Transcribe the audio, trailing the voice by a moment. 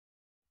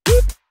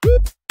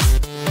What's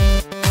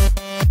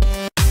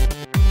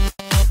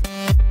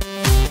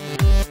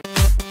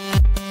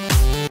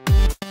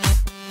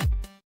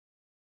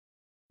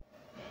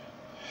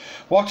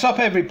up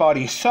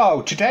everybody?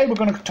 So today we're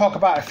going to talk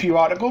about a few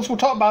articles. We'll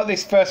talk about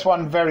this first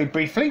one very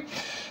briefly.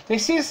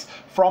 This is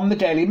from the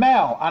Daily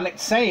Mail and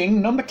it's saying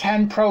number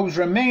 10 probes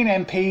Remain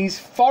MPs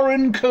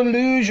foreign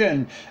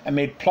collusion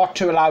amid plot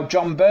to allow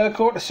John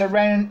Bercow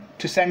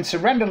to send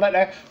surrender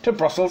letter to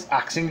Brussels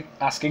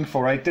asking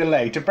for a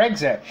delay to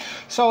Brexit.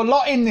 So a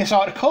lot in this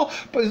article,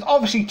 but there's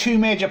obviously two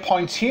major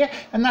points here,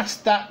 and that's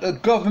that the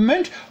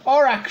government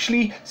are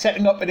actually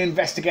setting up an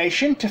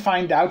investigation to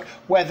find out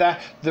whether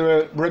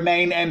the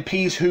Remain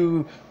MPs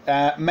who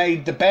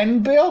made the Ben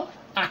bill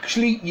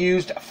actually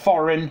used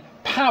foreign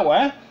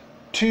power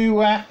to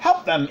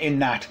help them in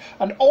that,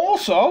 and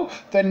also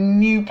the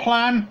new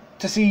plan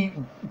to see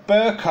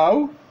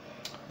Bercow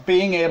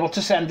being able to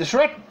send the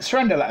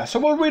surrender letter. So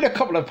we'll read a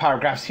couple of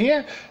paragraphs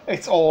here.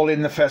 It's all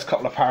in the first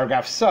couple of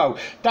paragraphs. So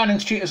Downing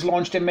Street has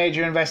launched a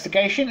major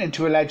investigation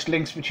into alleged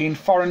links between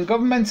foreign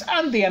governments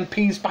and the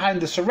MPs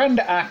behind the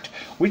Surrender Act,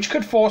 which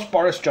could force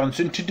Boris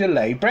Johnson to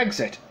delay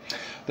Brexit.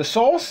 The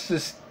source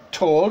is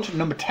told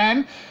number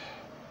 10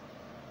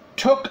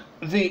 took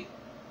the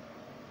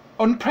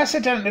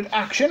unprecedented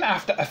action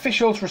after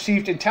officials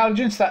received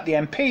intelligence that the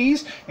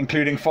MPs,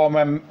 including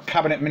former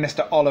Cabinet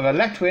Minister Oliver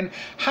Letwin,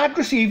 had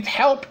received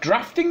help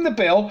drafting the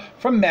bill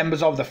from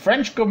members of the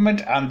French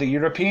government and the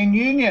European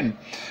Union.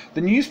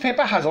 The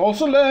newspaper has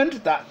also learned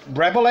that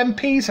rebel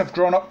MPs have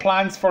drawn up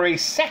plans for a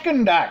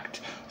second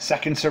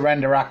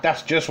Surrender Act,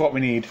 that's just what we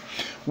need,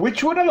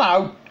 which would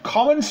allow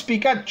Commons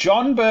Speaker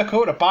John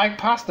Bercow to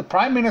bypass the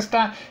Prime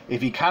Minister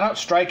if he cannot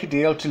strike a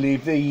deal to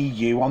leave the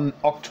EU on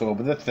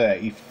October the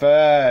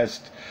 31st.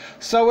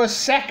 So a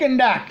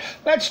second act.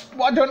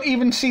 I don't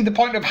even see the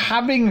point of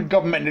having a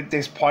government at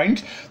this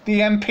point.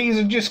 The MPs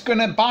are just going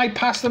to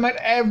bypass them at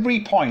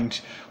every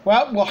point.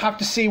 Well, we'll have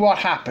to see what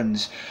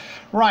happens.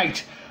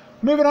 Right.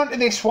 Moving on to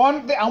this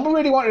one, I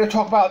really wanted to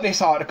talk about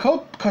this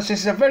article because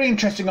this is a very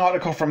interesting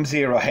article from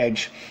Zero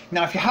Hedge.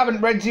 Now, if you haven't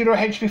read Zero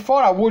Hedge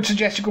before, I would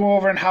suggest you go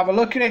over and have a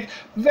look at it.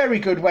 Very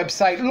good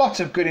website, lots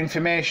of good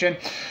information.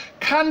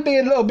 Can be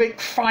a little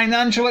bit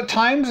financial at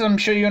times, I'm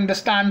sure you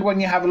understand when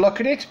you have a look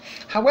at it.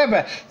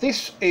 However,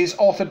 this is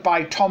authored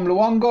by Tom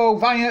Luongo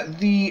via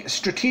the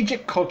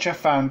Strategic Culture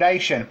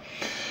Foundation.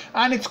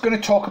 And it's going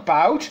to talk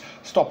about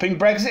stopping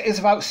Brexit is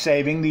about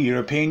saving the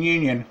European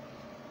Union.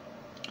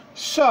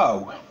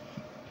 So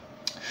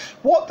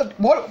what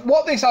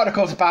this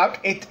article is about,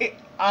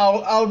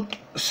 I'll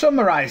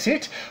summarise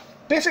it.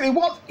 Basically,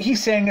 what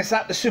he's saying is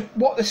that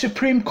what the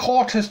Supreme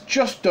Court has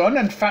just done,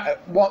 and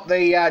what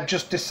they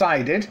just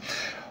decided,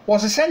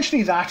 was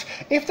essentially that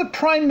if the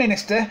Prime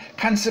Minister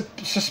can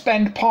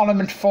suspend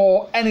Parliament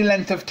for any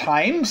length of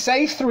time,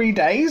 say 3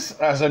 days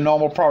as a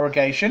normal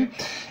prorogation,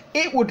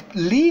 it would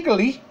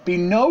legally be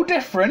no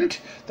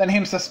different than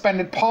him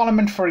suspending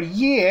Parliament for a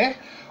year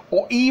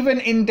or even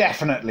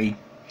indefinitely.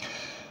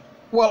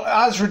 Well,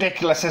 as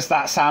ridiculous as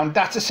that sounds,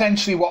 that's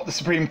essentially what the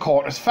Supreme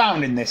Court has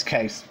found in this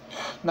case.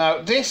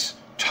 Now, this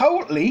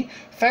totally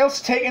fails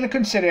to take into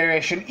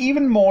consideration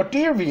even more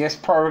devious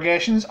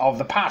prorogations of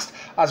the past,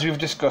 as we've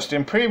discussed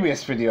in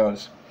previous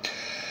videos.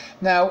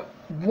 Now,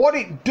 what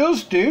it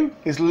does do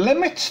is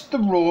limit the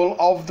role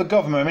of the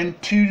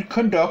government to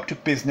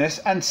conduct business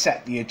and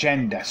set the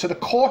agenda. So the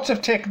courts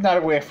have taken that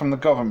away from the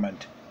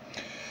government.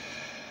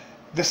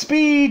 The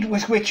speed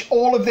with which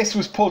all of this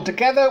was pulled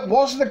together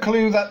was the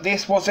clue that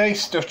this was a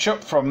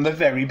stitch-up from the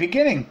very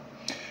beginning.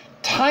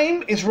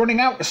 Time is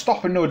running out to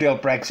stop a no-deal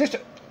Brexit,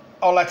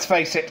 or let's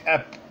face it,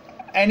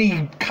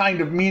 any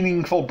kind of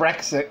meaningful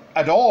Brexit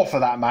at all for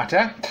that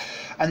matter,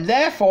 and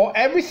therefore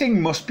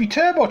everything must be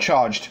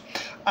turbocharged.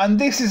 And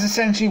this is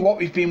essentially what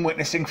we've been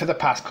witnessing for the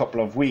past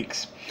couple of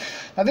weeks.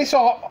 Now, this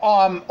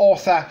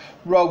author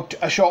wrote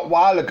a short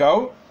while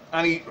ago,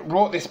 and he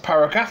wrote this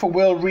paragraph, and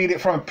we'll read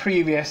it from a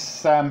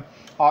previous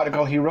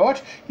article he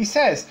wrote. He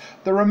says,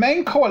 the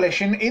Remain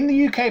coalition in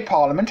the UK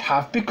Parliament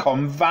have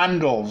become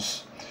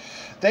vandals.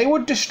 They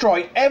would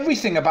destroy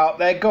everything about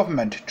their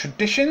government,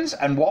 traditions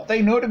and what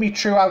they know to be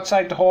true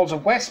outside the halls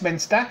of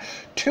Westminster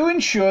to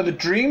ensure the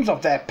dreams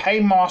of their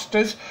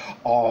paymasters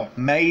are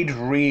made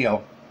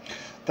real.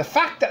 The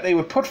fact that they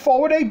would put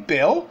forward a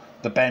bill,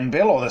 the Ben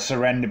bill or the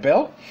Surrender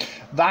bill,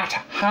 that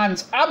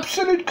hands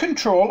absolute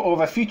control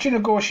over future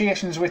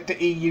negotiations with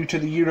the EU to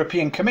the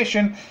European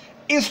Commission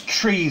is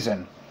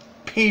treason.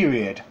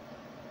 Period.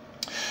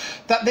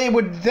 That they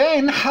would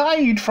then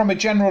hide from a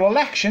general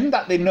election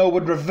that they know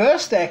would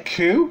reverse their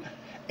coup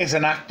is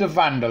an act of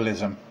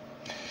vandalism.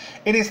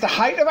 It is the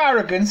height of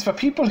arrogance for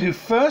people who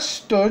first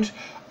stood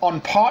on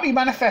party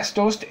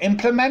manifestos to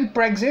implement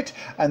Brexit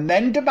and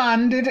then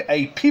demanded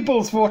a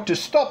people's vote to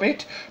stop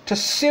it, to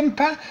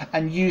simper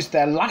and use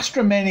their last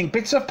remaining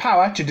bits of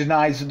power to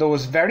deny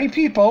those very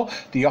people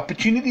the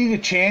opportunity to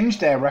change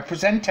their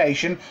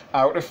representation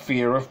out of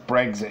fear of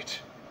Brexit.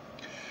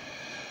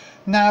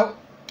 Now,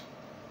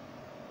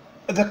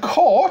 the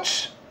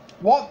court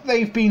what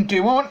they've been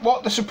doing,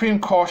 what the Supreme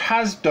Court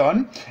has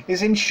done,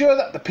 is ensure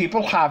that the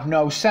people have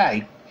no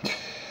say.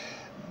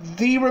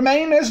 The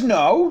Remainers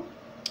know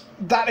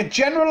that a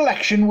general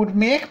election would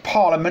make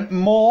Parliament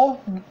more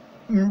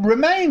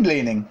Remain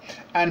leaning,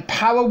 and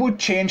power would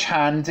change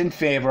hands in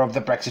favour of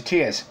the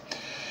Brexiteers.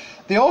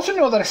 They also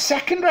know that a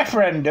second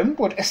referendum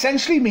would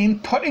essentially mean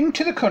putting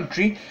to the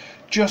country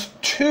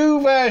just two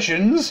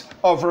versions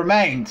of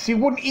Remain, so you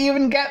wouldn't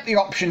even get the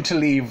option to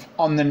leave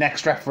on the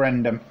next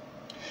referendum.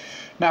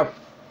 Now,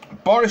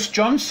 Boris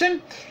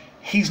Johnson,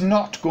 he's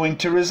not going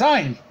to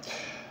resign,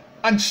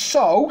 and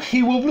so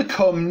he will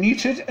become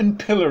neutered and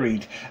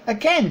pilloried.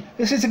 Again,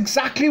 this is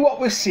exactly what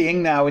we're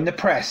seeing now in the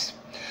press.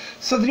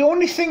 So the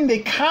only thing they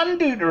can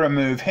do to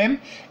remove him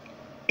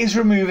is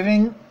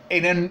removing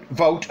in a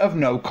vote of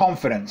no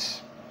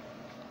confidence.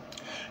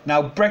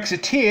 Now,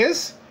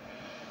 Brexiteers,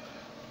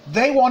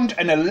 they want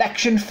an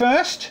election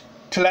first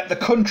to let the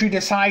country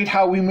decide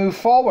how we move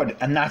forward,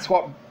 and that's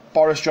what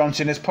Boris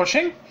Johnson is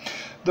pushing.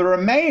 The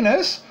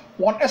Remainers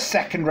want a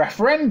second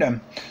referendum.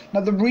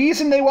 Now, the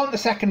reason they want the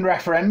second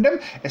referendum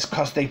is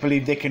because they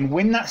believe they can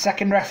win that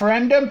second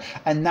referendum,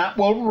 and that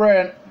will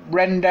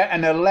render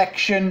an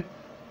election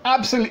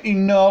absolutely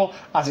null,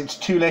 as it's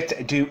too late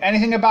to do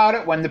anything about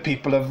it when the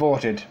people have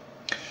voted.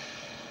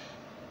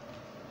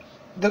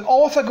 The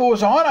author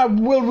goes on, I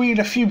will read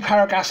a few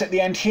paragraphs at the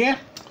end here.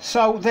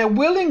 So, their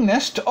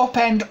willingness to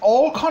upend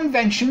all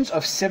conventions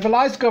of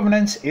civilised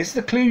governance is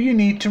the clue you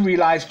need to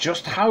realise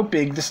just how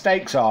big the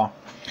stakes are.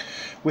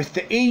 With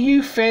the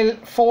EU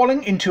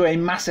falling into a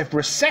massive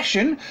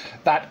recession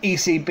that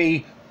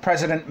ECB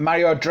President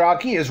Mario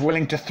Draghi is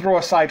willing to throw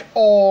aside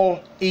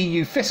all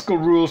EU fiscal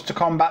rules to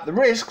combat the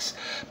risks,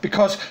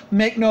 because,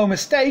 make no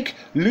mistake,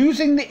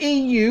 losing the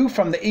EU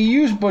from the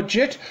EU's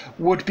budget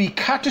would be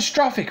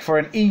catastrophic for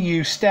an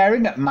EU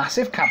staring at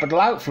massive capital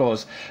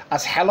outflows,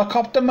 as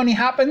helicopter money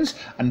happens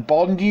and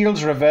bond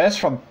yields reverse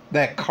from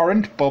their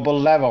current bubble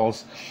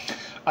levels.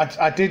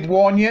 I did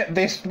warn you,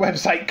 this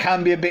website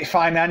can be a bit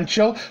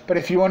financial, but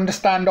if you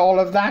understand all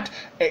of that,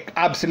 it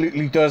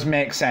absolutely does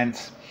make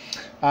sense.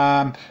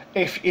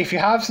 If you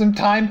have some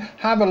time,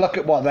 have a look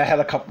at what the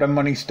helicopter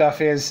money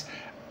stuff is.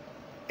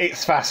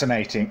 It's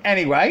fascinating.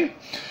 Anyway,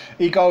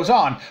 he goes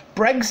on.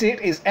 Brexit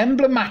is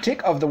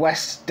emblematic of the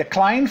West's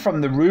decline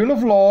from the rule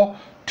of law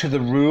to the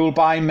rule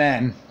by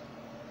men.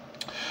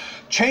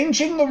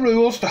 Changing the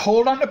rules to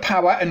hold on to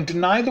power and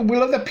deny the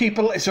will of the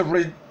people is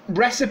a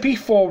recipe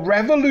for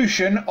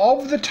revolution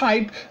of the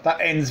type that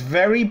ends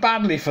very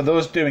badly for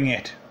those doing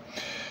it.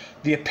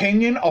 The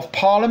opinion of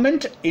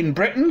Parliament in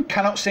Britain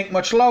cannot sink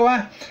much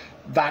lower.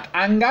 That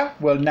anger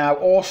will now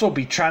also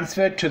be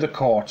transferred to the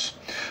courts.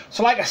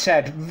 So like I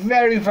said,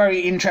 very,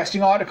 very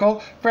interesting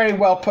article. Very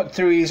well put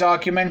through his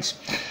arguments.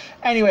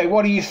 Anyway,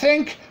 what do you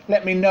think?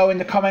 Let me know in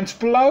the comments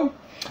below.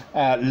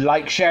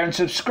 Like, share and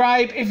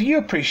subscribe if you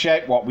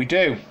appreciate what we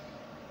do.